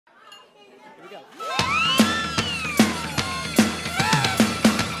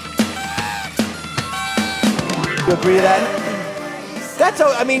You agree to that? That's,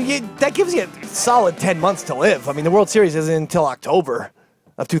 I mean, that gives you a solid 10 months to live. I mean, the World Series isn't until October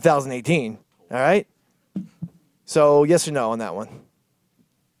of 2018. All right? So, yes or no on that one?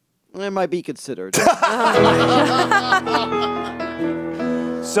 It might be considered.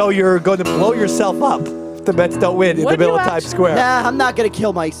 So you're going to blow yourself up if the Mets don't win in the middle of Times Square. Nah, I'm not going to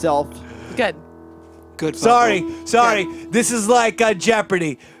kill myself. Good. Good. Sorry. This is like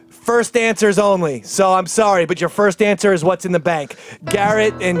Jeopardy. First answers only. So I'm sorry, but your first answer is what's in the bank.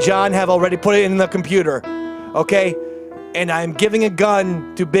 Garrett and John have already put it in the computer. Okay? And I'm giving a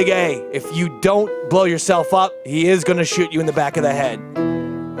gun to Big A. If you don't blow yourself up, he is going to shoot you in the back of the head.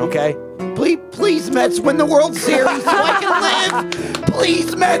 Okay? Please, Mets, win the World Series so I can live.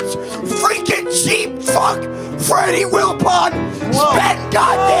 Please, Mets, freaking cheap fuck, Freddie Wilpon. Spend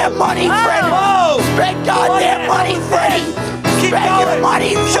goddamn money, Freddie. Spend goddamn money, Freddie. Spend your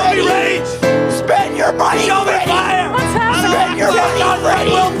money, Freddie. Spend your money, Freddie. Spend your money,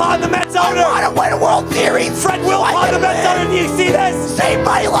 Freddie. Wilpon, the Mets owner. I want to win a World Series. Fred Wilpon, the Mets owner. Do you see this? Save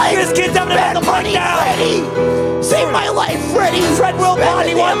my life. This kid's having a money, Freddie. Save my life, Freddie. Fred Wilpon,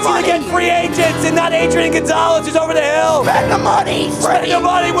 he wants you to get free agents and not Adrian Gonzalez who's over the hill. Spend the money, Freddie. Spend the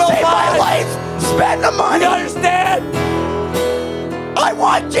money, Wilpon. Save my life. Spend the money. You understand? I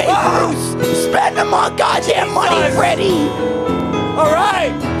want Jay Bruce. Spend the goddamn money, Freddie. All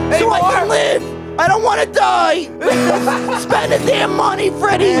right. So I can live. I don't want to die. Spend the damn money,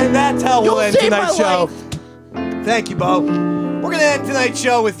 Freddie. And that's how we'll end tonight's show. Life. Thank you, Bo. We're going to end tonight's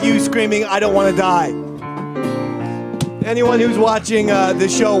show with you screaming, I don't want to die. Anyone who's watching the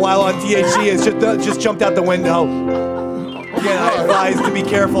show while on THC has just jumped out the window. Again, I advise to be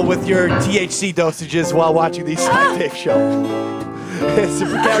careful with your THC dosages while watching these Side Tape shows. It's a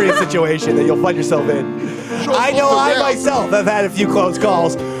precarious situation that you'll find yourself in. I know I myself have had a few close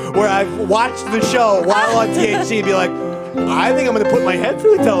calls where I've watched the show while on THC and be like, I think I'm going to put my head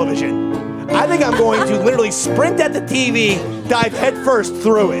through the television. I think I'm going to literally sprint at the TV, dive headfirst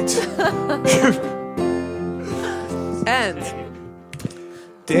through it. And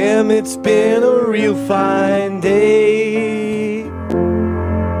damn, it's been a real fine day.